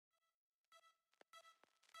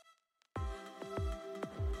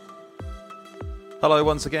Hello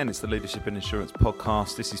once again, it's the Leadership in Insurance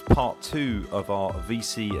podcast. This is part 2 of our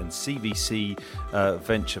VC and CVC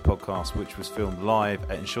venture podcast, which was filmed live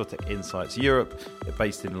at InsurTech Insights Europe,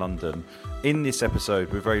 based in London. In this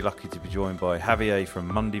episode, we're very lucky to be joined by Javier from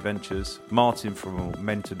Mundi Ventures, Martin from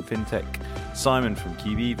Augmentum Fintech, Simon from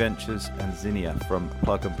QBE Ventures, and Zinnia from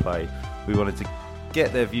Plug and Play. We wanted to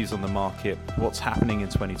get their views on the market, what's happening in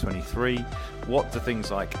 2023, what do things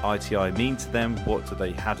like ITI mean to them,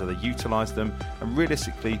 how do they utilise them, and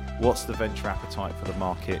realistically, what's the venture appetite for the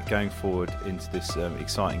market going forward into this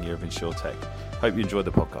exciting year of InsurTech. Hope you enjoyed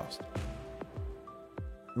the podcast.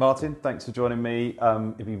 Martin, thanks for joining me.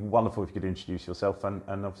 It'd be wonderful if you could introduce yourself and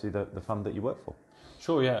obviously the fund that you work for.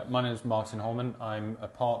 Sure, yeah. My name is Martin Holman. I'm a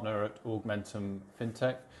partner at Augmentum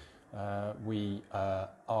Fintech. We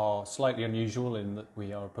are slightly unusual in that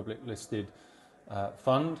we are a public listed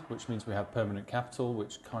fund, which means we have permanent capital,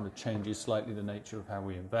 which kind of changes slightly the nature of how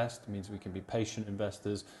we invest. It means we can be patient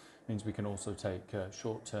investors. It means we can also take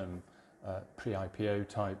short-term pre-IPO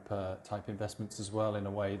type investments as well, in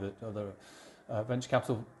a way that other venture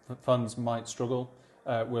capital funds might struggle.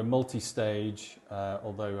 We're multi-stage,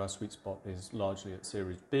 although our sweet spot is largely at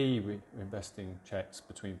Series B. We're investing checks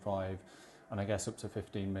between 5 and I guess up to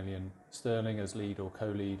 15 million sterling as lead or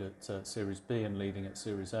co-lead at Series B and leading at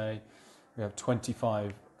Series A. We have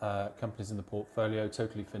 25 companies in the portfolio,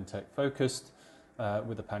 totally fintech focused,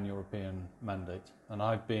 with a pan-European mandate. And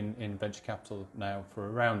I've been in venture capital now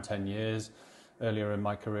for around 10 years. Earlier in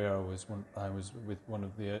my career, I was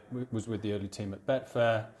with the early team at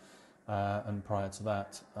Betfair, and prior to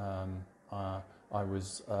that, I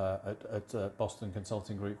was at Boston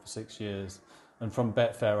Consulting Group for 6 years. And from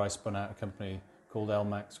Betfair, I spun out a company called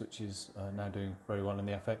LMAX, which is now doing very well in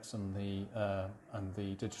the FX and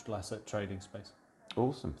the digital asset trading space.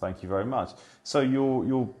 Awesome, thank you very much. So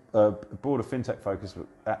your broader fintech focus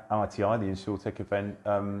at ITI, the InsurTech event.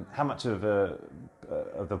 How much of the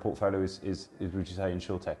portfolio is would you say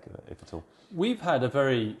InsurTech, if at all? We've had a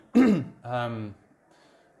very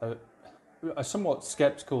a somewhat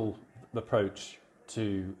sceptical approach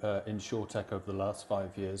to InsurTech over the last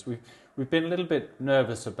 5 years. We've been a little bit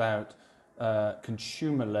nervous about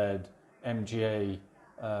consumer-led MGA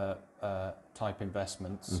type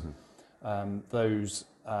investments, those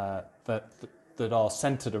that are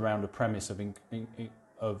centred around a premise of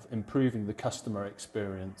improving the customer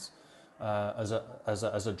experience as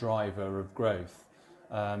a driver of growth,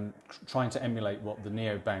 trying to emulate what the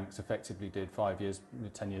neobanks effectively did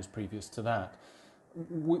 10 years previous to that.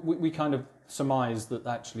 We kind of surmise that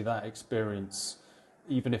actually that experience,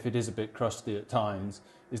 even if it is a bit crusty at times,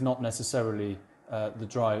 is not necessarily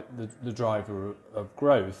the driver of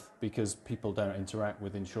growth, because people don't interact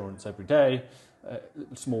with insurance every day.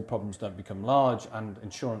 Small problems don't become large, and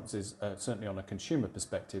insurance is certainly on a consumer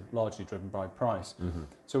perspective largely driven by price.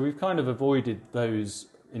 So we've kind of avoided those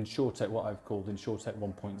InsurTech, what I've called InsurTech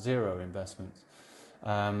 1.0 investments.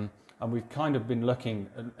 And we've kind of been looking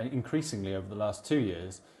increasingly over the last 2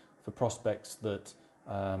 years for prospects that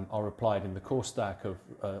are applied in the core stack of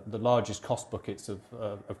the largest cost buckets of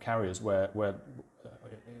carriers, where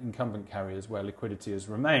incumbent carriers, where liquidity has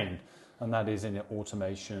remained, and that is in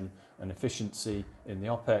automation and efficiency in the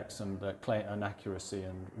OPEX and accuracy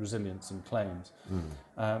and resilience in claims.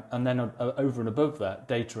 And then over and above that,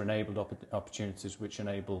 data-enabled opportunities which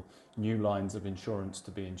enable new lines of insurance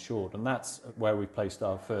to be insured. And that's where we placed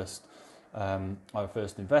our first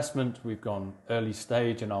investment. We've gone early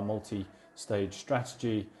stage in our multi-stage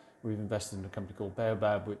strategy. We've invested in a company called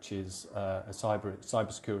Baobab, which is a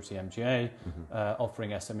cybersecurity MGA,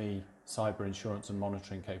 offering SME cyber insurance and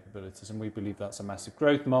monitoring capabilities. And we believe that's a massive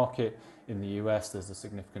growth market. In the US, there's a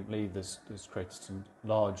significant lead. There's created some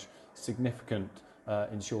large, significant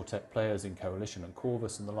InsurTech players in Coalition and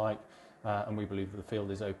Corvus and the like. And we believe that the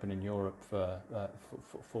field is open in Europe for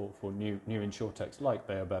new InsurTechs like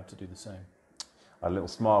Baobab to do the same. A little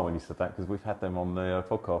smile when you said that, because we've had them on the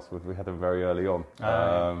podcast. We had them very early on,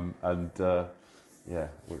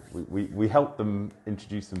 we helped them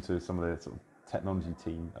introduce them to some of the sort of technology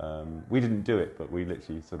team. We didn't do it, but we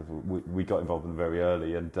literally we got involved in them very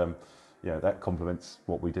early, and that complements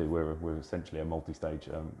what we do. We're essentially a multi-stage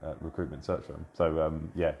recruitment search firm. So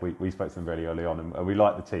we spoke to them very early on, and we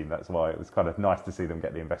liked the team. That's why it was kind of nice to see them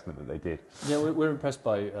get the investment that they did. Yeah, we're impressed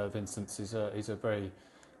by Vincent. He's a very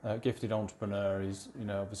gifted entrepreneur. He's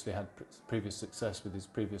obviously had previous success with his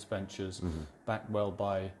previous ventures, backed well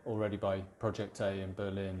already by Project A in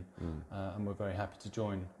Berlin, and we're very happy to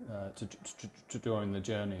join the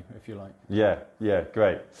journey, if you like. Yeah,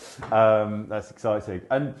 great. That's exciting.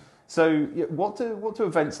 And So, what do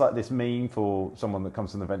events like this mean for someone that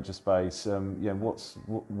comes from the venture space?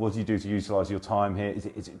 What do you do to utilise your time here? Is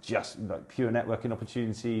it just like pure networking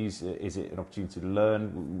opportunities? Is it an opportunity to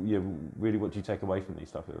learn? Really, what do you take away from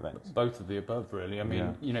these type of events? Both of the above, really. I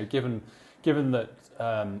mean, given that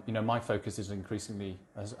my focus is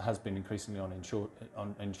has been increasingly on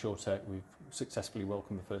insurtech. We've successfully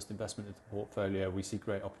welcomed the first investment into the portfolio. We see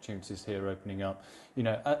great opportunities here opening up.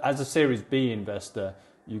 As a Series B investor,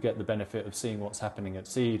 you get the benefit of seeing what's happening at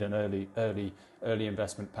seed and early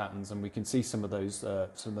investment patterns, and we can see some of those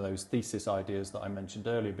thesis ideas that I mentioned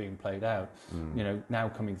earlier being played out. Now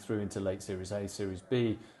coming through into late Series A, Series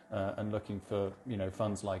B, and looking for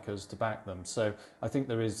funds like us to back them. So I think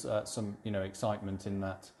there is some excitement in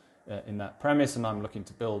that premise, and I'm looking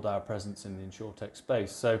to build our presence in the insurtech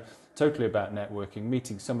space. So totally about networking,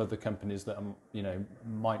 meeting some of the companies that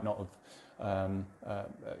might not have.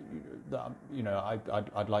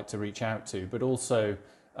 I'd like to reach out to, but also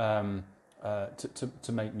to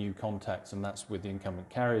make new contacts, and that's with the incumbent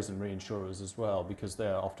carriers and reinsurers as well, because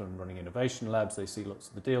they're often running innovation labs. They see lots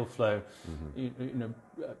of the deal flow.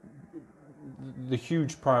 The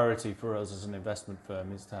huge priority for us as an investment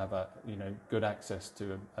firm is to have good access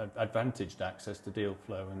to advantaged access to deal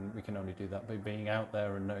flow, and we can only do that by being out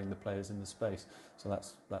there and knowing the players in the space. So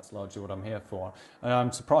that's largely what I'm here for. And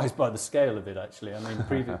I'm surprised by the scale of it, actually. I mean,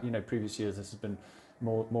 previous years this has been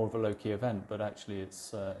more of a low-key event, but actually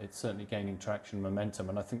it's certainly gaining traction, momentum,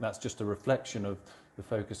 and I think that's just a reflection of the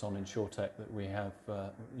focus on insurtech that we have,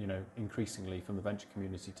 increasingly from the venture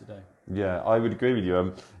community today. Yeah, I would agree with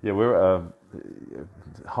you. We're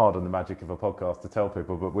hard on the magic of a podcast to tell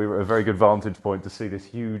people, but we were at a very good vantage point to see this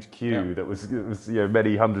huge queue that was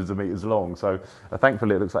many hundreds of meters long. So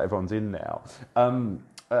thankfully, it looks like everyone's in now.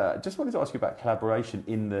 Just wanted to ask you about collaboration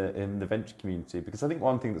in the venture community, because I think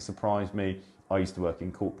one thing that surprised me. I used to work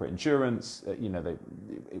in corporate insurance.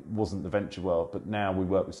 It wasn't the venture world, but now we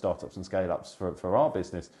work with startups and scale-ups for our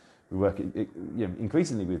business. We work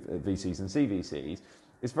increasingly with VCs and CVCs.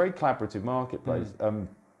 It's a very collaborative marketplace.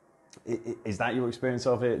 Is that your experience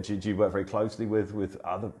of it? Do you work very closely with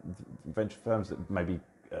other venture firms that maybe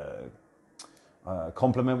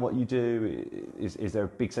complement what you do? Is there a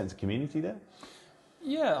big sense of community there?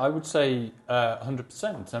 Yeah, I would say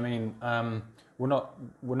 100%. I mean, we're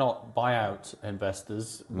not buyout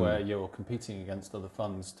investors where you're competing against other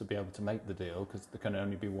funds to be able to make the deal, because there can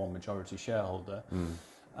only be one majority shareholder.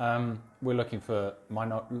 We're looking for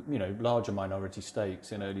larger minority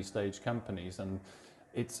stakes in early stage companies, and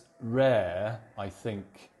it's rare, I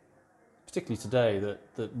think, particularly today,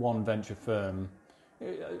 that one venture firm.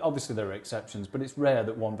 Obviously, there are exceptions, but it's rare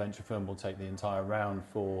that one venture firm will take the entire round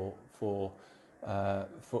for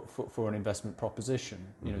an investment proposition.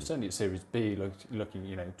 Certainly at Series B,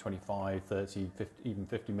 looking 25, 30, 50, even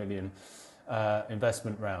 50 million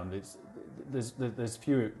investment round. There's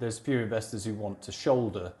few investors who want to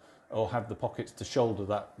shoulder or have the pockets to shoulder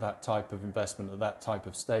that type of investment at that type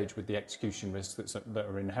of stage, with the execution risks that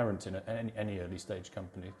are inherent in any early stage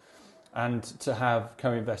company, and to have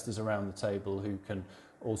co-investors around the table who can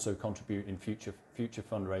also contribute in future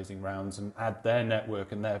fundraising rounds and add their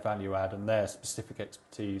network and their value add and their specific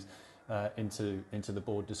expertise into the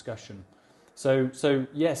board discussion. So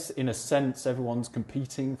yes, in a sense, everyone's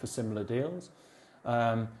competing for similar deals,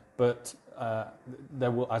 but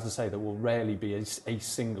there will rarely be a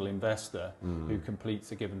single investor who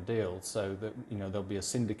completes a given deal. So that there'll be a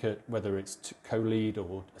syndicate, whether it's co-lead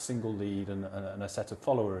or a single lead and a set of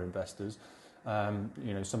follower investors.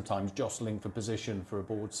 Sometimes jostling for position for a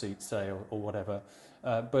board seat, say, or whatever.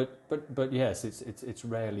 But yes, it's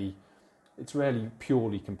rarely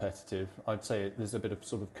purely competitive. I'd say there's a bit of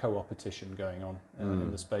sort of co-opetition going on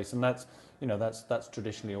in the space, and that's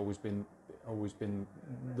traditionally always been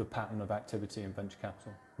the pattern of activity in venture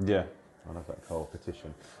capital. Yeah, I love that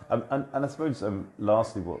co-opetition. And I suppose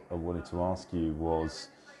lastly, what I wanted to ask you was,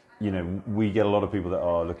 we get a lot of people that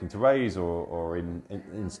are looking to raise or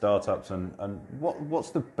in startups, and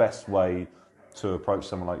what's the best way to approach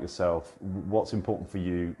someone like yourself? What's important for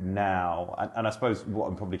you now? And I suppose what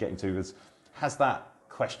I'm probably getting to is, has that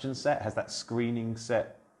question set, has that screening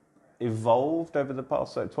set evolved over the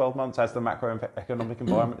past 12 months as the macroeconomic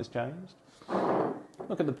environment has changed?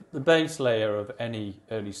 Look, at the base layer of any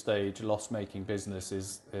early stage loss-making business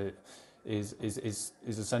is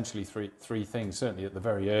essentially three things. Certainly at the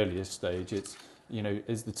very earliest stage, it's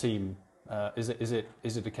is the team is it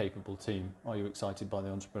a capable team? Are you excited by the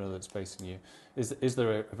entrepreneur that's facing you? Is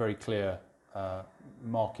there a very clear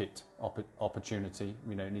market opportunity?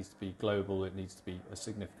 It needs to be global. It needs to be a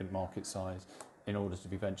significant market size. in order to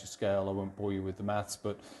be venture scale. I won't bore you with the maths,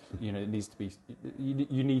 but it needs to be.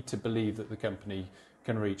 You need to believe that the company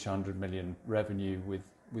can reach 100 million revenue with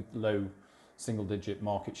low single-digit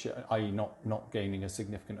market share, i.e., not gaining a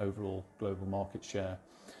significant overall global market share.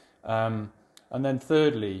 And then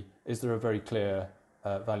thirdly, is there a very clear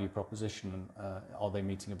value proposition? Are they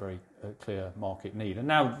meeting a very clear market need? And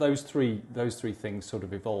now those three things sort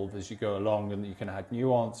of evolve as you go along, and you can add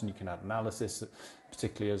nuance and you can add analysis,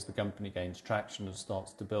 particularly as the company gains traction and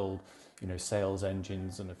starts to build, sales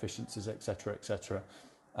engines and efficiencies, etc., etc.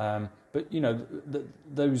 But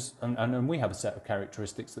those, and we have a set of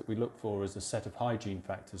characteristics that we look for as a set of hygiene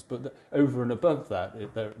factors. But over and above that,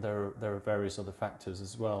 there are various other factors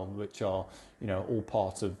as well, which are all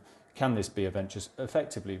part of. Can this be a venture?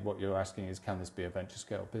 Effectively, what you're asking is, can this be a venture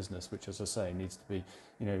scale business? Which, as I say, needs to be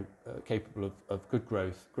capable of good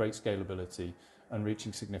growth, great scalability, and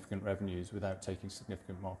reaching significant revenues without taking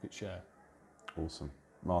significant market share. Awesome,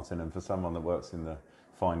 Martin. And for someone that works in the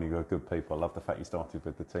finding of good people, I love the fact you started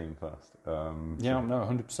with the team first.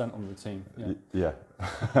 100% on the team. Yeah.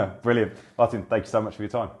 Brilliant. Martin, thank you so much for your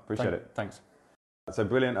time. Appreciate it. Thanks. So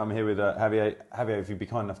brilliant. I'm here with Javier. Javier, if you'd be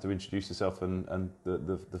kind enough to introduce yourself and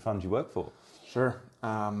the fund you work for. Sure.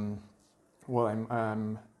 Well,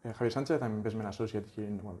 I'm Javier Sanchez. I'm investment associate here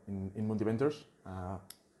in Mundi Ventures,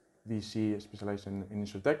 VC specialized in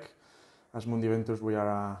InsurTech. As Mundi Ventures, we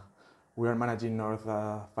are managing north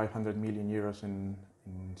 500 million euros in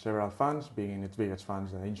several funds, being its biggest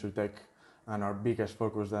funds, the InsurTech, and our biggest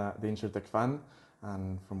focus, the InsurTech fund.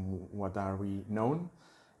 And from what are we known?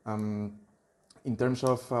 In terms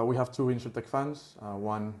of, we have two InsurTech funds.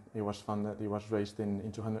 One, it was raised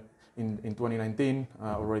in 2019,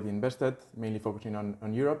 already invested, mainly focusing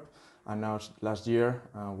on Europe. And now last year,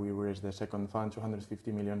 we raised the second fund,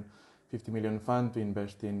 250 million fund to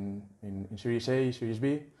invest in Series A, Series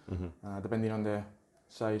B, depending on the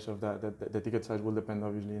size of the ticket size will depend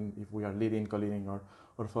obviously if we are leading, co-leading, or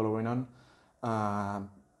following on.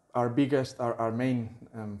 Our main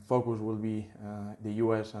focus will be the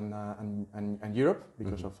US and Europe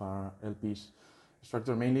because of our LPs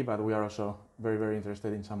structure mainly, but we are also very, very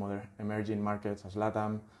interested in some other emerging markets as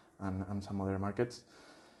LATAM and some other markets.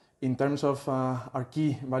 In terms of our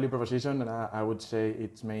key value proposition, I would say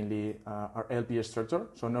it's mainly our LP structure.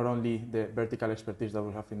 So not only the vertical expertise that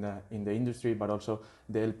we have in the industry, but also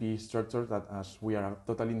the LP structure that, as we are a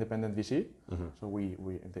totally independent VC. So we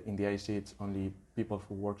in the IC it's only people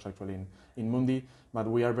who works actually in Mundi, but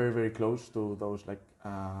we are very, very close to those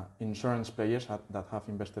insurance players that have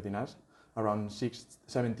invested in us. Around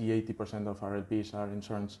 70-80% of our LPs are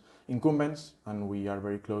insurance incumbents, and we are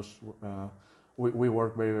very close. We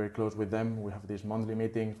work very, very close with them. We have these monthly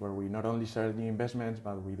meetings where we not only share the investments,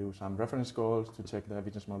 but we do some reference calls to check the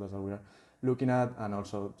business models that we are looking at, and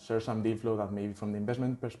also share some deal flow that maybe from the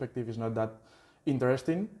investment perspective is not that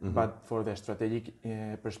interesting, but for the strategic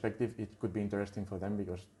perspective, it could be interesting for them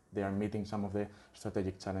because they are meeting some of the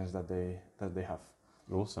strategic challenges that they have.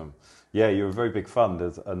 Awesome. Yeah, you're a very big fund,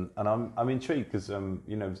 and I'm intrigued because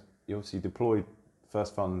you obviously deployed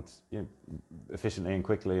first fund efficiently and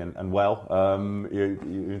quickly and well.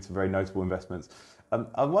 You're into very notable investments.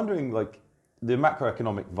 I'm wondering, the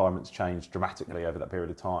macroeconomic environment's changed dramatically over that period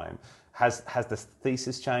of time. Has the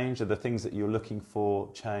thesis changed? Are the things that you're looking for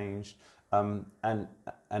changed? And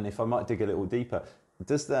if I might dig a little deeper,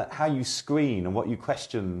 does how you screen and what you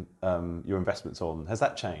question your investments on, has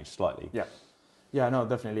that changed slightly? Yeah, no,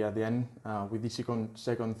 definitely. At the end, with the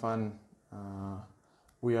second fund,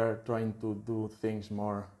 we are trying to do things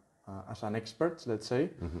more as an expert, let's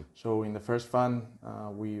say. So in the first fund,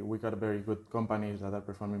 we got very good companies that are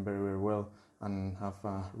performing very, very well and have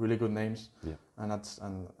really good names, and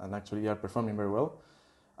actually are performing very well.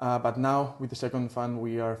 But now with the second fund,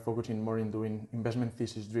 we are focusing more in doing investment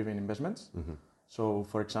thesis-driven investments. So,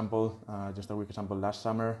 for example, just a quick example, last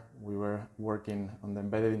summer we were working on the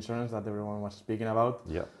embedded insurance that everyone was speaking about.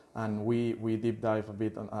 And we deep dive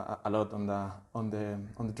a lot on the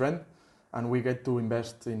trend, and we get to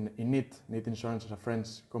invest in NIT. NIT Insurance is a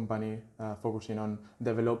French company focusing on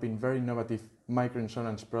developing very innovative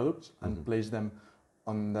microinsurance products and place them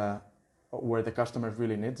on where the customers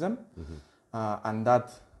really need them, and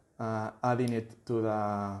that adding it to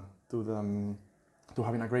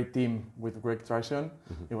having a great team with great traction,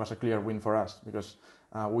 it was a clear win for us because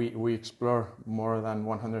we explore more than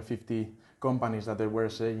 150 companies that they were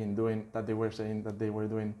saying that they were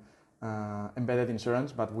doing embedded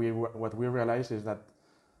insurance, but what we realized is that,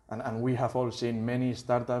 and we have all seen many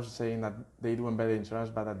startups saying that they do embedded insurance,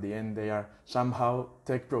 but at the end they are somehow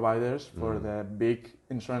tech providers for the big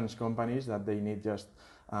insurance companies that they need just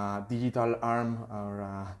a digital arm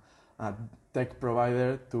or tech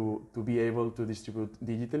provider to be able to distribute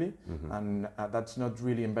digitally, and that's not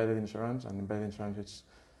really embedded insurance. And embedded insurance is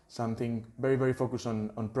something very, very focused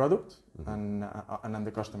on product and on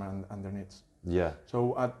the customer and their needs. Yeah.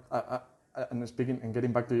 So and speaking and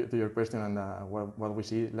getting back to your question, and what we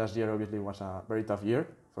see last year obviously was a very tough year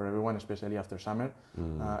for everyone, especially after summer.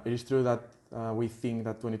 It is true that we think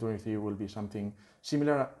that 2023 will be something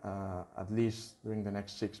similar, at least during the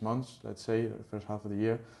next 6 months, let's say, the first half of the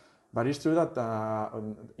year. But it's true that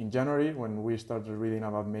in January, when we started reading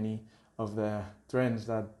about many of the trends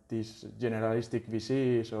that these generalistic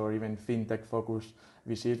VCs or even fintech focused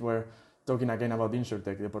VCs were talking again about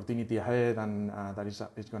InsurTech, the opportunity ahead, and that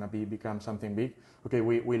it's going to become something big. Okay,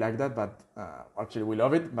 we like that, but actually we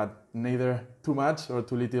love it, but neither too much or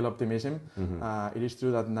too little optimism. It is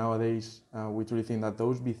true that nowadays we truly think that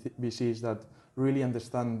those VCs that really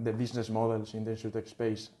understand the business models in the InsurTech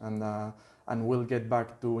space and will get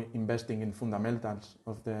back to investing in fundamentals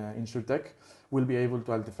of the InsurTech will be able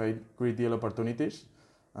to identify great deal opportunities.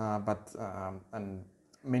 And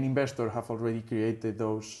many investors have already created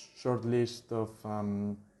those short list of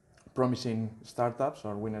promising startups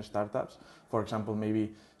or winner startups. For example,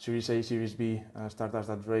 maybe Series A, Series B startups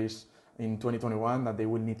that raise in 2021 that they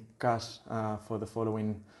will need cash for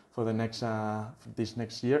the next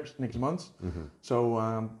next months.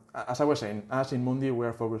 So as I was saying, as in Mundi, we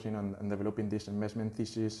are focusing on developing these investment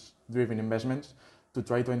thesis-driven investments to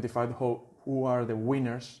try to identify who are the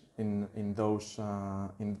winners in those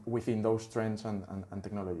within those trends and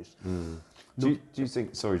technologies. Do you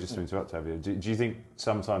think? Sorry, just to interrupt, Javier. Do you think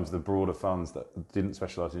sometimes the broader funds that didn't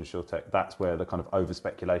specialise in InsurTech, that's where the kind of over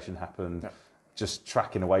speculation happened, just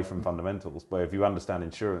tracking away from fundamentals? Where if you understand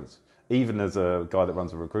insurance, even as a guy that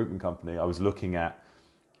runs a recruitment company, I was looking at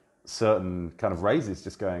certain kind of raises,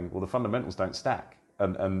 just going, well, the fundamentals don't stack.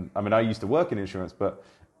 And I mean, I used to work in insurance, but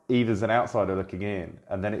even as an outsider looking in,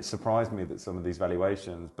 and then it surprised me that some of these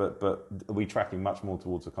valuations, but we're tracking much more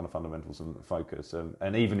towards the kind of fundamentals and focus,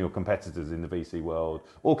 and even your competitors in the VC world,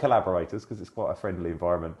 or collaborators, because it's quite a friendly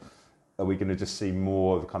environment, are we going to just see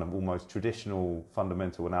more of the kind of almost traditional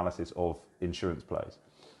fundamental analysis of insurance plays?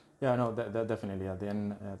 Yeah, no, definitely. At the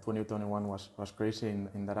end, 2021 was crazy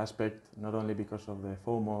in that aspect, not only because of the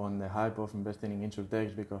FOMO and the hype of investing in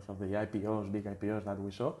InsurTechs, because of the IPOs, big IPOs that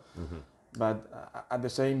we saw. But at the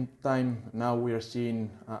same time, now we are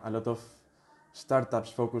seeing a lot of startups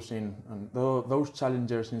focusing on those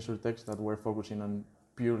challengers in InsurTechs that were focusing on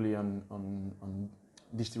purely on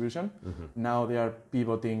distribution. Now they are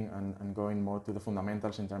pivoting and going more to the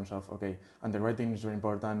fundamentals in terms of, okay, underwriting is very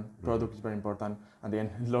important, product is very important, and then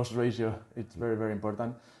loss ratio, it's very, very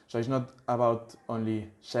important. So it's not about only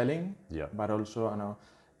selling, but also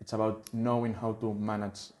it's about knowing how to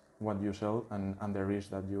manage what you sell and the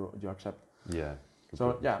risk that you accept. Yeah.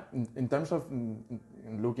 So yeah, in terms of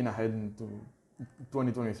looking ahead into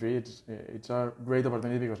 2023, it's a great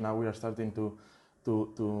opportunity because now we are starting to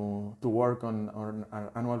work on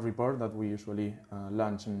our annual report that we usually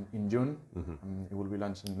launch in June. It will be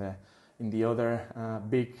launched in the other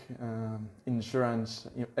big insurance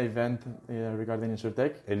event regarding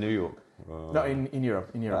InsurTech. In New York? No, in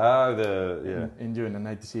Europe. Oh, in June, and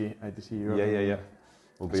ITC Europe. Yeah.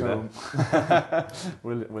 We'll be there.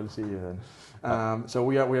 We'll see you then. So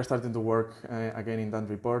we are starting to work again in that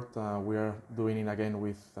report. We are doing it again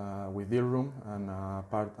with Deal Room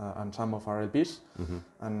and some of our LPs.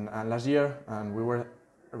 And last year, and we were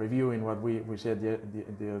reviewing what we said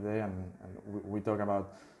the other day, and we talk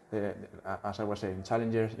about as I was saying,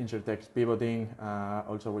 challengers, InsurTechs, pivoting.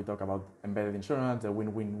 Also, we talk about embedded insurance, the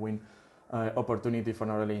win-win-win opportunity for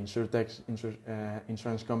not only InsurTechs,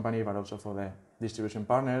 insurance company, but also for the distribution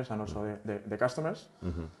partners and also the customers.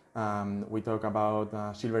 We talk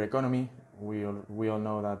about silver economy. We all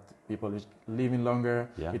know that people is living longer,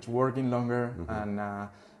 it's working longer, and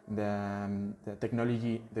the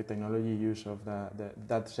technology use of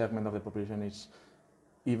that segment of the population is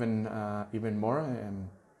even more.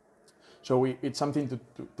 So it's something to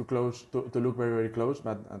look very, very close,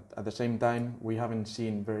 but at the same time, we haven't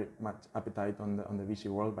seen very much appetite on the VC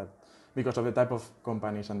world, but because of the type of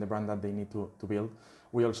companies and the brand that they need to build.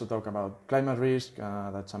 We also talk about climate risk.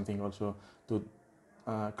 That's something also to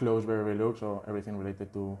close very, very low. So everything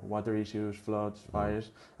related to water issues, floods,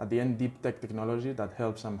 fires. At the end, deep tech technology that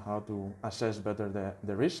helps somehow to assess better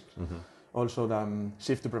the risk. Also the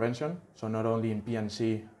shift to prevention. So not only in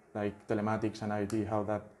P&C, like telematics and IoT, how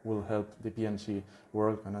that will help the P&C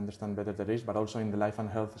world and understand better the risk, but also in the life and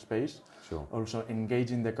health space. Also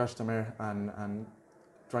engaging the customer and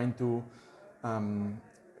trying to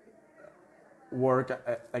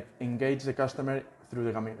engage the customer through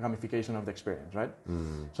the gamification of the experience, right?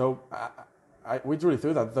 So we truly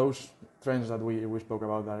feel that those trends that we spoke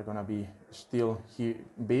about are going to be still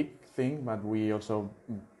big thing, but we also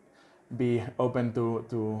be open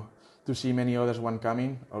to see many others one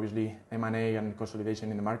coming. Obviously, M&A and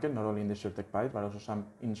consolidation in the market, not only in the insurtech pipe, but also some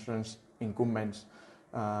insurance incumbents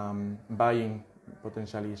buying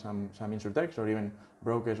potentially some insurtechs or even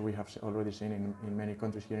brokers we have already seen in many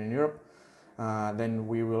countries here in Europe. Then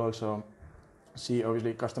we will also see,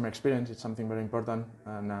 obviously, customer experience. It's something very important.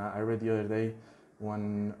 And I read the other day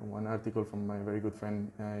one article from my very good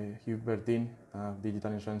friend Hugh Bertin,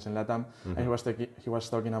 Digital Insurance in LATAM, and he was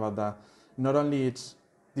talking about that not only it's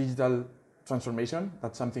digital transformation,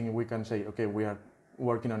 that's something we can say, okay, we are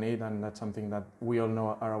working on it, and that's something that we all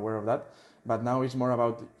know are aware of that. But now it's more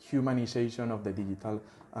about humanization of the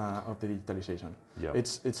digitalization. Yeah.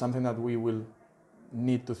 It's something that we will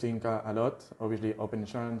need to think a lot. Obviously, open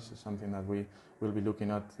insurance is something that we will be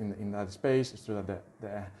looking at in that space. It's true that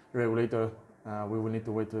the regulator, we will need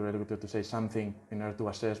to wait for the regulator to say something in order to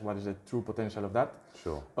assess what is the true potential of that.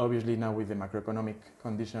 Sure. Obviously, now with the macroeconomic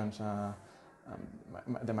conditions,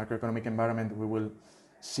 the macroeconomic environment, we will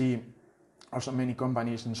see also many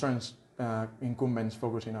companies, insurance incumbents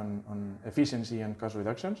focusing on efficiency and cost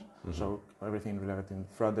reductions. So everything related to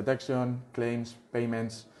fraud detection, claims,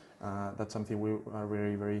 payments, that's something we are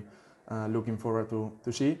very, very looking forward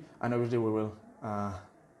to see. And obviously we will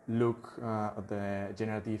look at the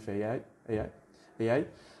generative AI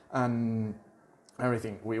and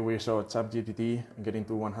everything. We saw ChatGPT getting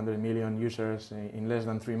to 100 million users in less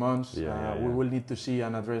than 3 months. We will need to see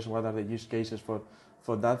and address what are the use cases for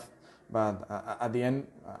that. But at the end,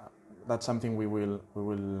 that's something we will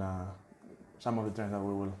some of the trends that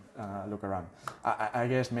we will look around. I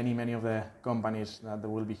guess many of the companies that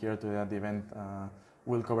will be here today at the event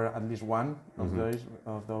will cover at least one of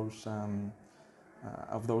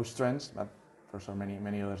those trends, but for sure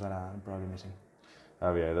many others that are probably missing.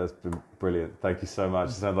 Oh yeah, that's been brilliant. Thank you so much.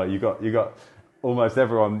 It sounds like you got almost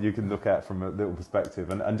everyone you can look at from a little perspective.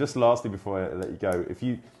 And just lastly, before I let you go,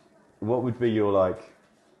 what would be your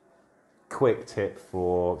quick tip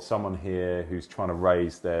for someone here who's trying to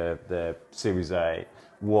raise their Series A?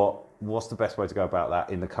 What's the best way to go about that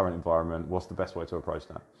in the current environment? What's the best way to approach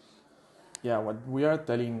that? Yeah, what we are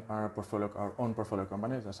telling our own portfolio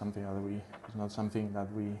companies, that's something that it's not something that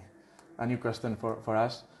a new question for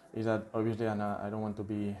us, is that obviously, and I don't want to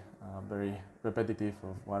be very repetitive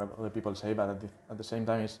of what other people say, but at the same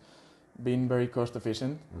time, it's being very cost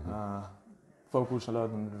efficient, focus a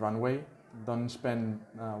lot on the runway. Don't spend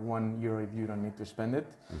 €1 if you don't need to spend it.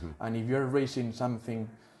 And if you're raising something,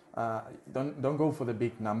 don't go for the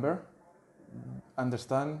big number.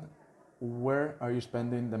 Understand where are you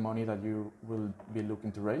spending the money that you will be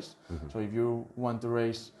looking to raise. So if you want to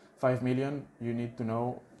raise 5 million, you need to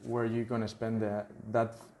know where you're going to spend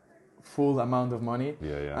that full amount of money,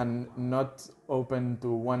 and not open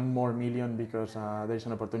to 1 more million because there's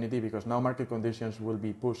an opportunity, because now market conditions will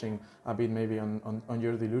be pushing a bit maybe on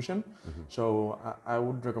your dilution. So I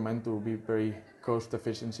would recommend to be very cost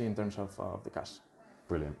efficiency in terms of the cash.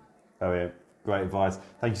 Brilliant. Great advice.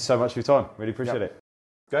 Thank you so much for your time. Really appreciate it.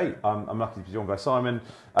 Great. I'm lucky to be joined by Simon.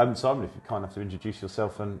 Simon, if you're kind enough to introduce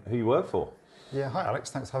yourself and who you work for. Yeah, hi Alex,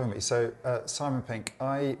 thanks for having me. So Simon Pink,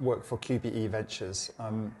 I work for QBE Ventures.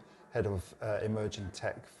 I'm head of emerging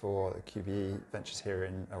tech for QBE Ventures here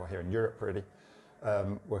in Europe, really,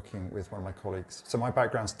 working with one of my colleagues. So my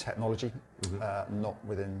background's technology, not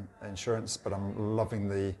within insurance, but I'm loving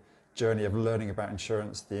the journey of learning about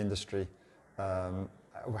insurance, the industry,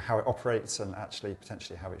 how it operates, and actually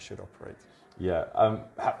potentially how it should operate. Yeah.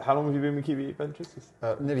 How long have you been with QBE Ventures?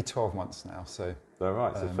 Nearly 12 months now. So. All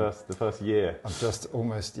right. So the first year. I've just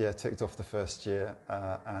almost ticked off the first year,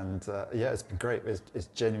 and it's been great. It's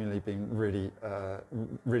genuinely been really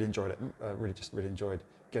enjoyed it. Really enjoyed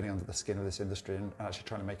getting under the skin of this industry and actually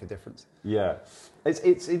trying to make a difference. Yeah,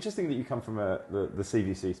 it's interesting that you come from the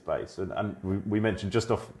CVC space, and we mentioned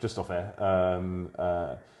just off air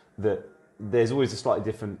that there's always a slightly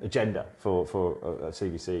different agenda for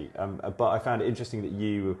CVC, but I found it interesting that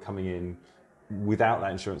you were coming in without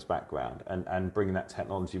that insurance background and bringing that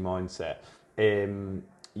technology mindset.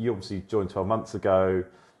 You obviously joined 12 months ago.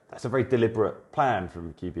 That's a very deliberate plan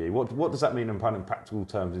from QBE. What does that mean in practical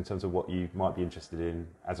terms in terms of what you might be interested in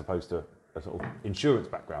as opposed to a sort of insurance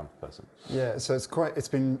background person? Yeah, so it's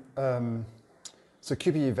been so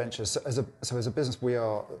QBE Ventures, as a business, we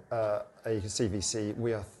are a CVC.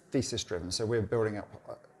 We are thesis driven, so we're building up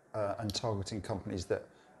and targeting companies that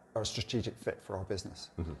are a strategic fit for our business.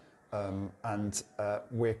 And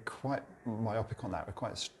we're quite myopic on that. We're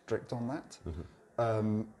quite strict on that,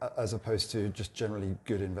 as opposed to just generally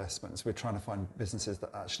good investments. We're trying to find businesses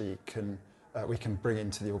that actually can we can bring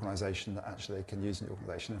into the organisation that actually they can use in the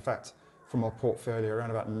organisation. In fact, from our portfolio, around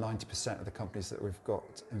about 90% of the companies that we've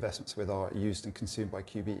got investments with are used and consumed by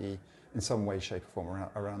QBE in some way, shape or form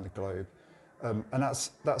around the globe. And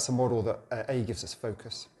that's a model that A, gives us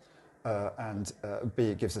focus, and B,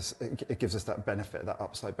 it gives us that benefit, that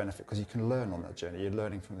upside benefit, because you can learn on that journey. You're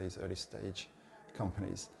learning from these early stage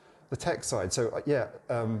companies. The tech side, so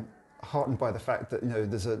heartened by the fact that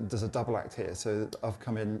there's a double act here. So I've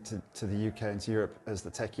come into the UK and to Europe as the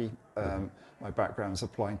techie. My background is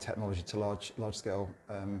applying technology to large scale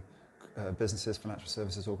businesses, financial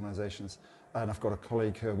services organisations, and I've got a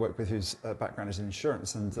colleague who I work with whose background is in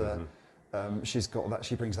insurance, and she's got that.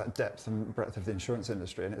 She brings that depth and breadth of the insurance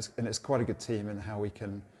industry, and it's quite a good team in how we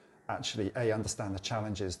can actually understand the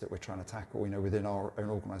challenges that we're trying to tackle, within our own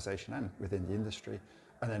organisation and within the industry.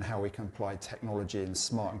 And then how we can apply technology in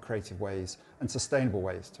smart and creative ways and sustainable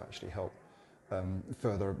ways to actually help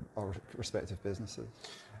further our respective businesses.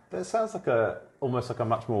 That sounds like almost like a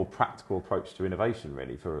much more practical approach to innovation,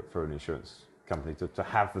 really, for an insurance company to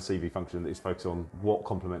have the CV function that is focused on what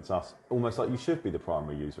complements us, almost like you should be the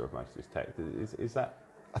primary user of most of this tech. Is that?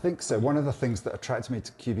 I think so. One of the things that attracted me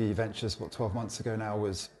to QBE Ventures, 12 months ago now,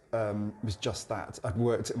 was just that. I'd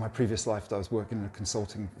worked in my previous life. I was working in the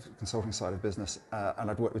consulting side of business,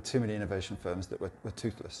 and I'd worked with too many innovation firms that were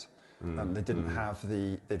toothless. They didn't have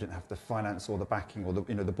the finance or the backing or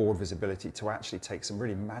the board visibility to actually take some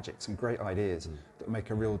really some great ideas that make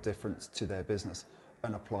a real difference to their business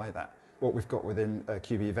and apply that. What we've got within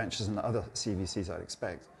QBE Ventures and the other CVCs, I'd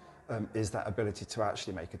expect, is that ability to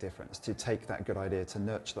actually make a difference, to take that good idea, to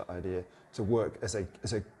nurture that idea, to work as a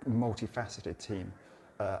multifaceted team.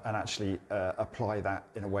 And actually apply that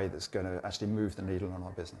in a way that's going to actually move the needle on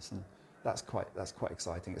our business, and that's quite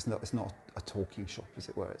exciting. It's not a talking shop, as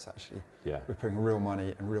it were. It's actually we're putting real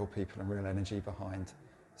money and real people and real energy behind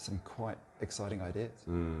some quite exciting ideas.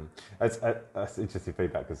 That's interesting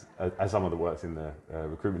feedback, because as someone that works in the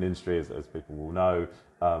recruitment industry, as people will know,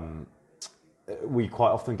 we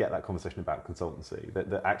quite often get that conversation about consultancy,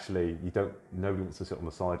 that actually nobody wants to sit on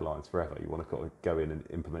the sidelines forever. You want to go in and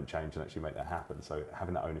implement change and actually make that happen. So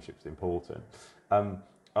having that ownership is important.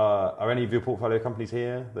 Are any of your portfolio companies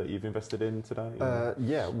here that you've invested in today?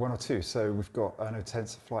 Yeah, one or two. So we've got, I know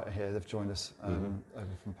TensorFlight are here. They've joined us over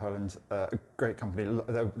from Poland. A great company.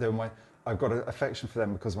 I've got an affection for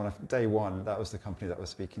them because day one, that was the company that I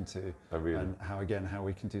was speaking to. Oh, really? And how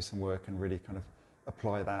we can do some work and really kind of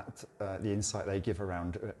apply that, the insight they give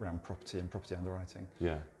around property and property underwriting.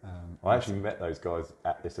 Yeah, I actually met those guys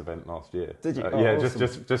at this event last year. Did you? Yeah,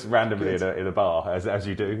 awesome. just randomly in a bar, as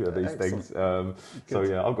you do at these Excellent. things. So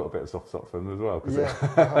yeah, I've got a bit of soft spot for them as well, because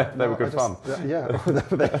they were good fun.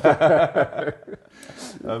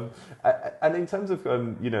 And in terms of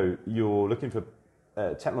you're looking for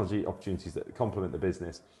technology opportunities that complement the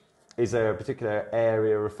business. Is there a particular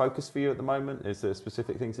area of focus for you at the moment? Is there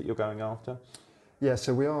specific things that you're going after? Yeah,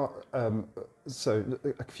 so we are,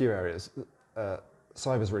 a few areas.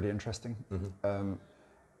 Cyber's really interesting.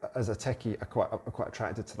 As a techie, I'm quite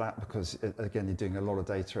attracted to that because, again, you're doing a lot of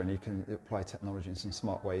data and you can apply technology in some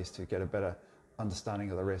smart ways to get a better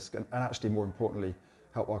understanding of the risk and actually, more importantly,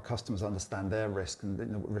 help our customers understand their risk and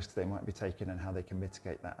the risks they might be taking and how they can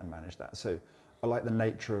mitigate that and manage that. So I like the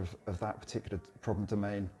nature of that particular problem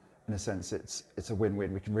domain. In a sense, it's a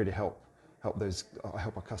win-win. We can really help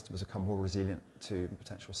our customers become more resilient to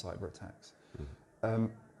potential cyber attacks. The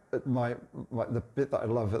bit that I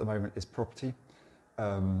love at the moment is property,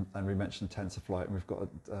 and we mentioned TensorFlight, and we've got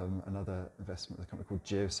another investment with a company called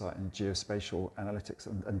Geosight and geospatial analytics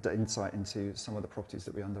and insight into some of the properties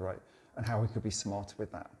that we underwrite and how we could be smarter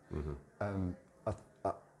with that.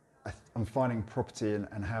 I'm finding property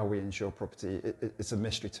and how we insure property, it's a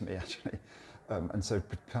mystery to me, actually. And so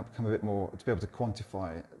become a bit more, to be able to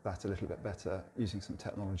quantify that a little bit better using some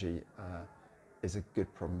technology is a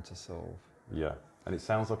good problem to solve. Yeah, and it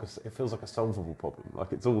feels like a solvable problem.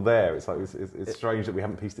 Like it's all there. It's like it's strange that we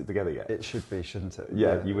haven't pieced it together yet. It should be, shouldn't it?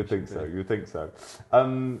 Yeah, you would think so. You would think so.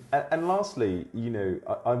 And lastly,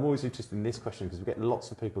 I'm always interested in this question because we get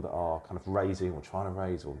lots of people that are kind of raising or trying to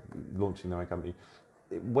raise or launching their own company.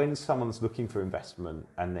 When someone's looking for investment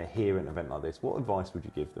and they're here at an event like this, what advice would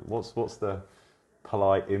you give them? What's the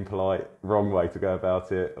polite, impolite, wrong way to go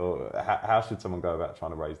about it, or how should someone go about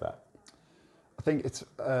trying to raise that? I think it's.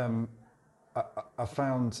 I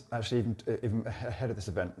found actually even ahead of this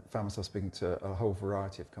event, found myself speaking to a whole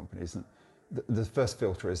variety of companies, and the first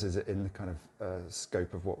filter is it in the kind of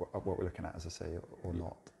scope of what we're looking at, as I say, or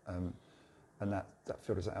not, and that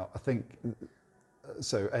filters it out. I think.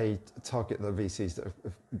 So, target the VCs that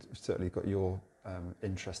have certainly got your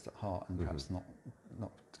interest at heart and perhaps not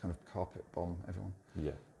not kind of carpet bomb everyone.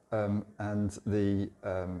 Yeah. And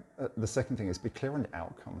the second thing is be clear on the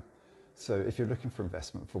outcome. So if you're looking for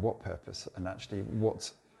investment, for what purpose, and actually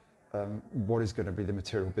what is going to be the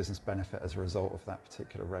material business benefit as a result of that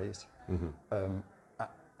particular raise,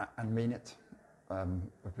 and mean it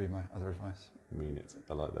would be my other advice. Mean it.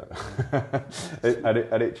 I like that.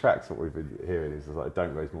 and it tracks what we've been hearing is like,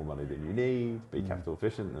 don't raise more money than you need, be capital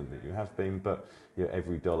efficient than you have been, but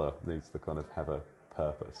every dollar needs to kind of have a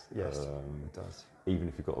purpose. Yes, it does. Even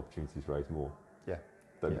if you've got opportunities to raise more. Yeah.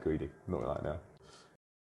 Don't be greedy. Not like now.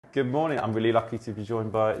 Good morning. I'm really lucky to be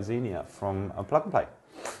joined by Xenia from Plug and Play.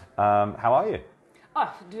 How are you?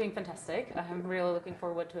 Oh, doing fantastic. I'm really looking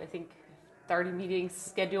forward to, I think, 30 meetings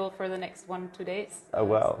scheduled for the next 1-2 days. Oh,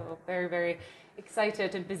 wow. So very, very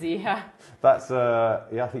excited and busy. That's,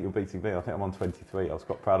 I think you're beating me. I think I'm on 23. I was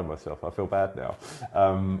quite proud of myself. I feel bad now.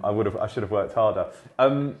 I should have worked harder.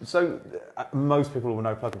 So most people will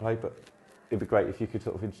know Plug and Play, but it'd be great if you could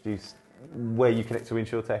sort of introduce where you connect to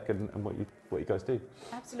InsurTech and what you guys do.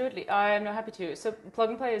 Absolutely. I'm happy to. So Plug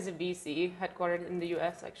and Play is a VC headquartered in the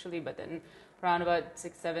US actually, but then around about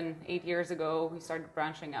 6, 7, 8 years ago, we started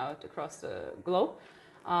branching out across the globe,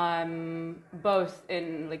 both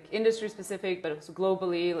in like industry specific, but also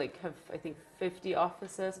globally. Like have I think 50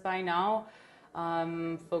 offices by now,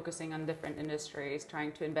 focusing on different industries,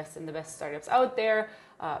 trying to invest in the best startups out there.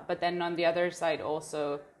 But then on the other side,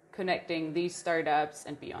 also connecting these startups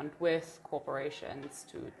and beyond with corporations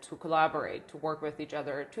to collaborate, to work with each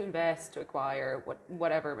other, to invest, to acquire,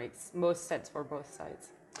 whatever makes most sense for both sides.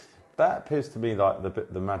 That appears to me like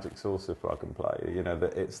the magic sauce of Plug and Play.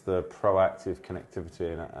 That it's the proactive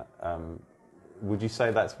connectivity. And would you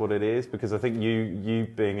say that's what it is? Because I think you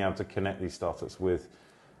being able to connect these startups with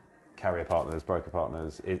carrier partners, broker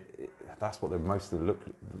partners, that's what they're most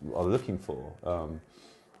are looking for.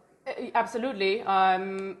 Absolutely.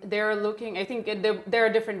 They're looking. I think there are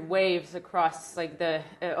different waves across like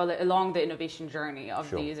along the innovation journey of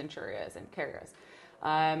these insurers and carriers.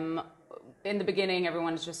 In the beginning,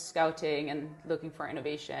 everyone's just scouting and looking for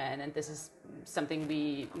innovation, and this is something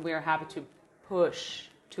we are happy to push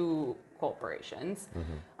to corporations.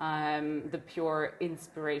 The pure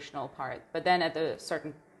inspirational part, but then at a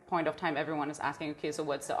certain point of time, everyone is asking, okay, so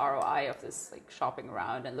what's the ROI of this like shopping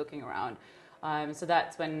around and looking around? So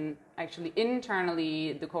that's when actually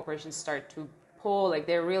internally the corporations start to pull, like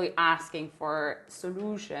they're really asking for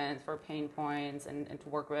solutions, for pain points and to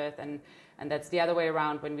work with. And that's the other way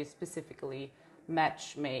around when we specifically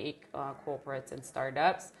match make corporates and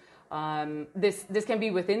startups. This can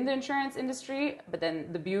be within the insurance industry, but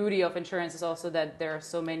then the beauty of insurance is also that there are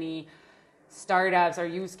so many startups or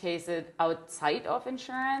use cases outside of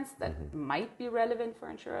insurance that might be relevant for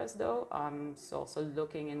insurers though. So also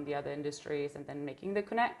looking in the other industries and then making the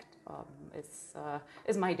connect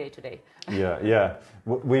is my day to day. Yeah.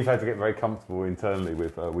 We've had to get very comfortable internally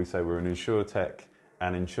with, we say we're an InsurTech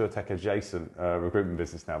and InsurTech adjacent recruitment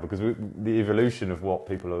business now, because the evolution of what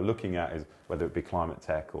people are looking at is whether it be climate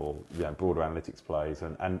tech or broader analytics plays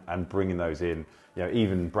and bringing those in,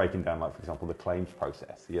 even breaking down, like for example, the claims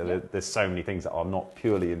process. There's so many things that are not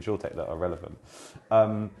purely InsurTech that are relevant.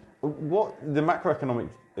 The macroeconomic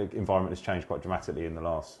environment has changed quite dramatically in the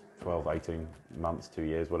last 12, 18 months, 2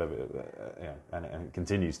 years, whatever, and it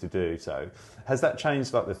continues to do so. Has that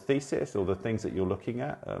changed like the thesis or the things that you're looking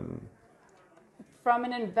at? From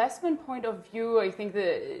an investment point of view, I think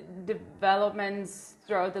the developments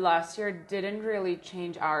throughout the last year didn't really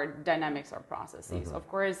change our dynamics or processes. Of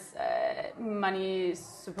course, money is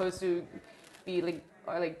supposed to be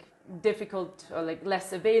like difficult or like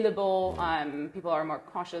less available. People are more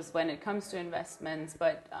cautious when it comes to investments,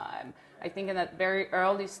 but I think in that very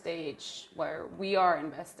early stage where we are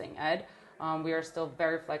investing at, we are still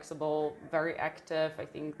very flexible, very active. I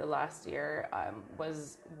think the last year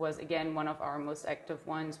was again one of our most active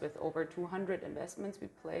ones with over 200 investments we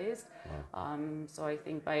placed. Wow. So I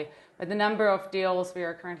think by the number of deals, we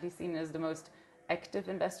are currently seen as the most active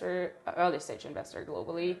investor, early stage investor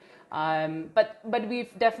globally. But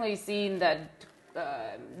we've definitely seen that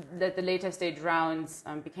the later stage rounds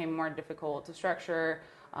became more difficult to structure,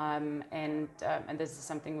 and this is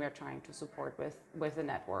something we are trying to support with the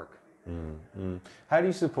network. How do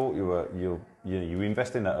you support you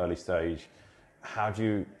invest in that early stage? How do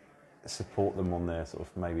you support them on their sort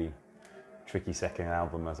of maybe tricky second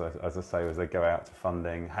album, as I say, as they go out to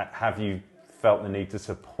funding? Have you felt the need to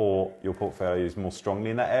support your portfolios more strongly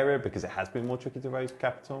in that area because it has been more tricky to raise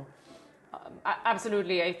capital?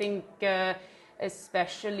 Absolutely. I think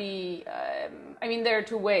especially, there are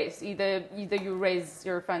two ways. Either you raise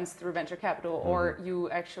your funds through venture capital or you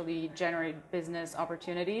actually generate business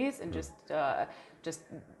opportunities and just just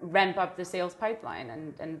ramp up the sales pipeline,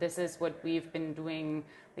 and this is what we've been doing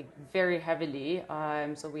like very heavily.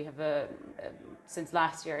 So we have since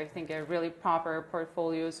last year, I think, a really proper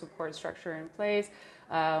portfolio support structure in place,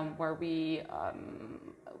 where we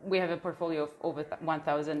have a portfolio of over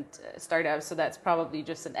 1,000 startups. So that's probably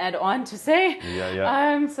just an add-on to say.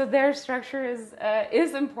 So their structure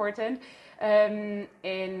is important. And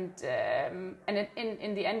in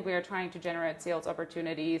the end, we are trying to generate sales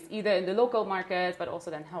opportunities either in the local markets, but also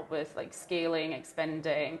then help with like scaling,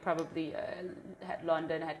 expanding. Probably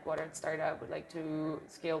London headquartered startup would like to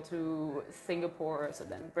scale to Singapore, so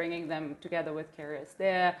then bringing them together with carriers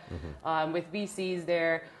there, with VCs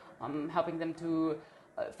there, helping them to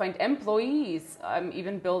find employees,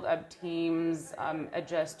 even build up teams,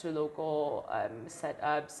 adjust to local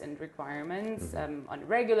setups and requirements. On the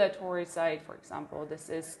regulatory side, for example, this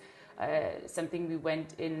is something we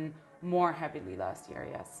went in more heavily last year,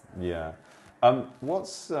 yes. Yeah.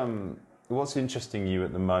 What's interesting you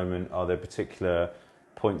at the moment? Are there particular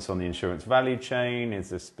points on the insurance value chain? Is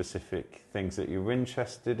there specific things that you're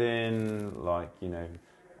interested in? Like, you know,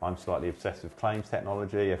 I'm slightly obsessed with claims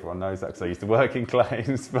technology. Everyone knows that because I used to work in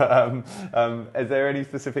claims. But is there any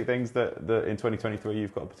specific things that in 2023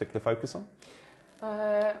 you've got a particular focus on?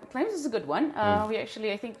 Claims is a good one. We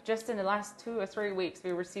actually, I think, just in the last 2 or 3 weeks,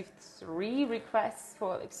 we received 3 requests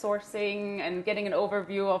for like sourcing and getting an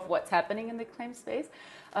overview of what's happening in the claims space.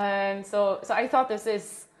 So I thought this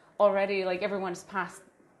is already like everyone's past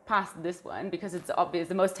this one because it's obvious,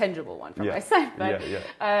 the most tangible one from my side. But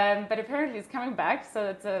but apparently it's coming back, so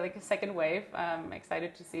it's like a second wave. I'm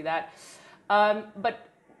excited to see that. But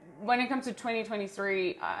when it comes to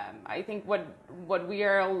 2023, I think what we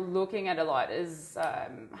are looking at a lot is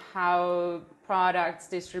how products,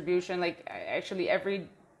 distribution, like actually every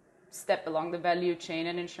step along the value chain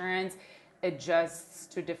in insurance adjusts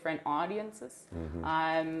to different audiences,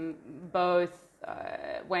 both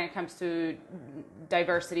when it comes to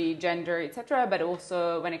diversity, gender, etc., but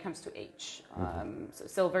also when it comes to age. So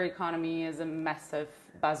silver economy is a massive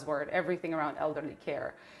buzzword, everything around elderly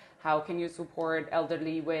care. How can you support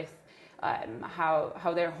elderly with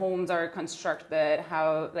how their homes are constructed,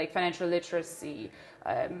 how like financial literacy,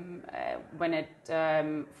 when it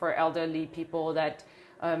for elderly people that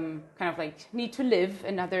kind of like need to live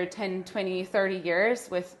another 10, 20, 30 years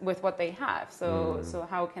with what they have. So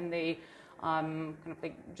how can they kind of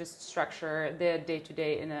like just structure their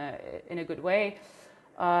day-to-day in a good way?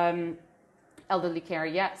 Elderly care,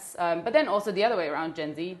 yes. But then also the other way around,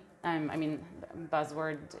 Gen Z. I mean,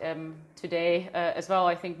 buzzword today as well.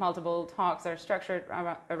 I think multiple talks are structured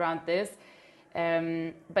around this.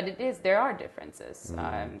 But there are differences.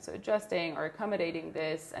 So adjusting or accommodating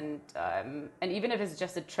this, and even if it's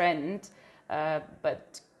just a trend,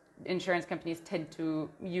 but insurance companies tend to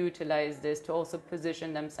utilize this to also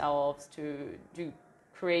position themselves to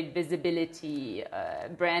create visibility,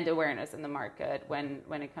 brand awareness in the market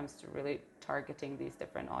when it comes to really targeting these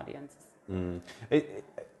different audiences.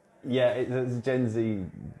 The Gen Z,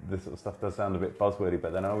 this sort of stuff does sound a bit buzzwordy,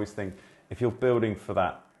 but then I always think if you're building for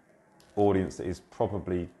that audience that is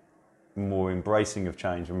probably more embracing of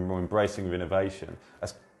change and more embracing of innovation,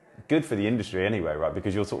 that's good for the industry anyway, right?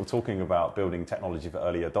 Because you're sort of talking about building technology for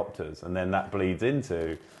early adopters, and then that bleeds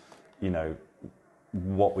into, you know,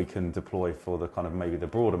 what we can deploy for the kind of maybe the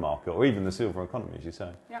broader market or even the silver economy, as you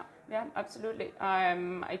say. Yeah, absolutely.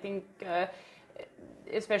 I think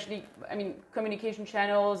especially, I mean, communication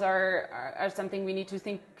channels are something we need to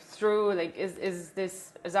think through. Like,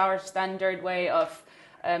 is our standard way of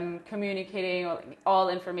communicating all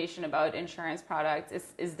information about insurance products?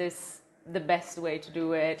 Is this the best way to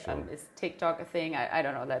do it? Sure. Is TikTok a thing? I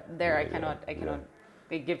don't know. That there I cannot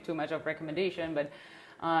give too much of recommendation, but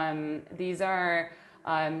these are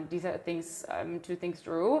things to think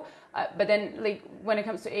through. But then, like, when it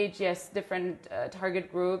comes to age, yes, different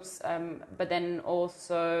target groups. But then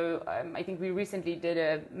also, I think we recently did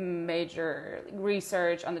a major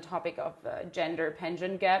research on the topic of gender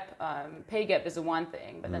pension gap. Pay gap is one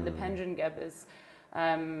thing, but then the pension gap is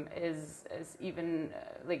even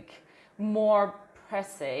like more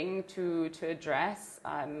pressing to address,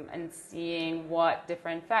 and seeing what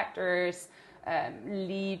different factors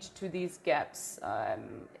lead to these gaps,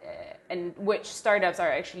 and which startups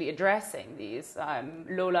are actually addressing these.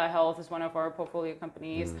 Lola Health is one of our portfolio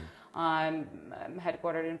companies,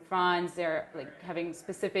 headquartered in France. They're like having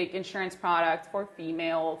specific insurance products for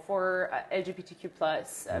female, for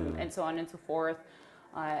LGBTQ+, and so on and so forth.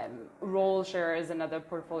 Role Share is another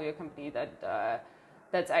portfolio company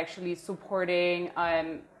that's actually supporting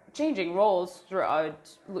changing roles throughout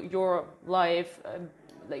your life,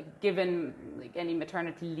 like given like any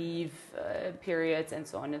maternity leave periods and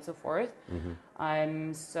so on and so forth.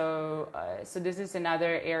 So this is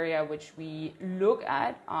another area which we look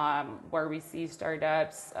at, where we see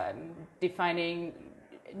startups defining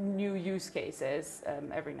new use cases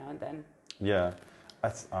every now and then. Yeah,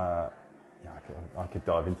 that's. I could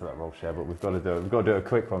dive into that role share, but we've got to do a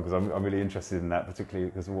quick one because I'm really interested in that, particularly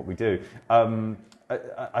because of what we do.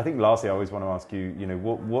 I think lastly, I always want to ask you,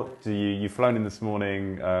 what do you've flown in this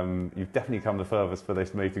morning, you've definitely come the furthest for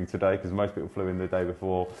this meeting today because most people flew in the day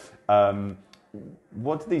before.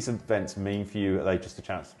 What do these events mean for you? Are they just a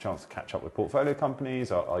chance to catch up with portfolio companies?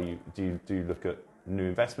 Do you look at new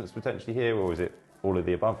investments potentially here, or is it all of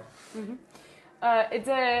the above? Mm-hmm. It's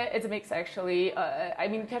a mix actually. I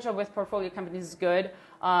mean, catch up with portfolio companies is good,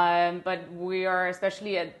 but we are,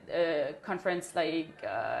 especially at a conference like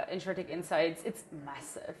InsurTech Insights, it's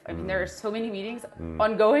massive. I mean, there are so many meetings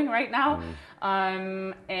ongoing right now,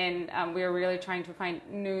 and we are really trying to find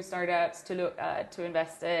new startups to look at, to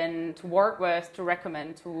invest in, to work with, to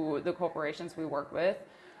recommend to the corporations we work with,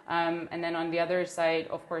 and then on the other side,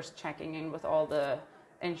 of course, checking in with all the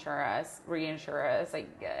insurers, reinsurers, like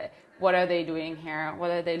what are they doing here? What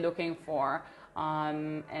are they looking for?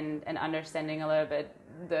 And understanding a little bit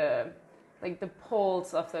the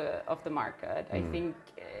pulse of the market. I think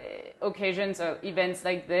occasions or events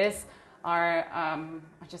like this are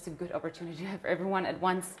just a good opportunity for everyone at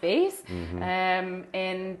one space, and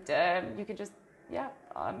you can just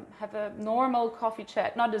have a normal coffee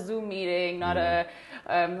chat, not a Zoom meeting, not a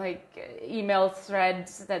email thread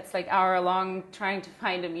that's like hour long, trying to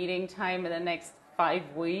find a meeting time in the next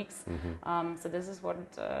 5 weeks. So this is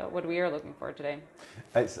what we are looking for today.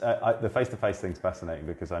 It's the face-to-face thing's fascinating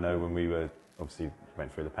because I know when we obviously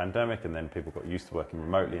went through the pandemic and then people got used to working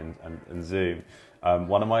remotely and Zoom.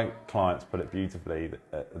 One of my clients put it beautifully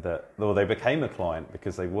that they became a client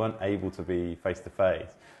because they weren't able to be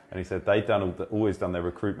face-to-face. And he said they'd always done their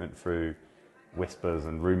recruitment through whispers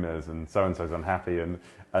and rumours and so-and-so's unhappy. And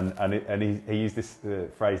he used this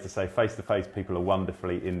phrase to say face-to-face people are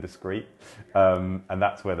wonderfully indiscreet. And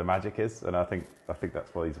that's where the magic is. And I think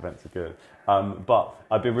that's why these events are good. But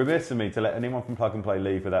I'd be remiss of me to let anyone from Plug and Play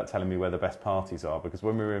leave without telling me where the best parties are. Because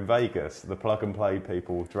when we were in Vegas, the Plug and Play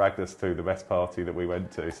people dragged us to the best party that we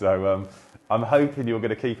went to. So I'm hoping you're going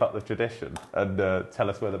to keep up the tradition and tell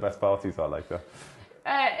us where the best parties are later.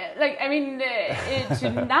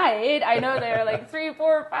 Tonight, I know there are like 3,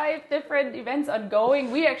 4, 5 different events ongoing.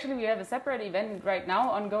 We have a separate event right now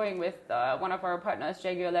ongoing with one of our partners,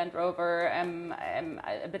 Jaguar Land Rover,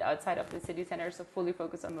 a bit outside of the city center, so fully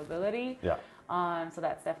focused on mobility. Yeah. So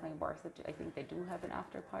that's definitely worth it. I think they do have an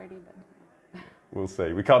after party, but we'll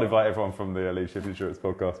see. We can't invite everyone from the Leadership Insurance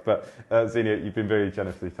podcast, but Xenia, you've been very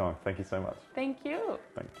generous with your time. Thank you so much. Thank you.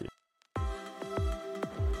 Thank you.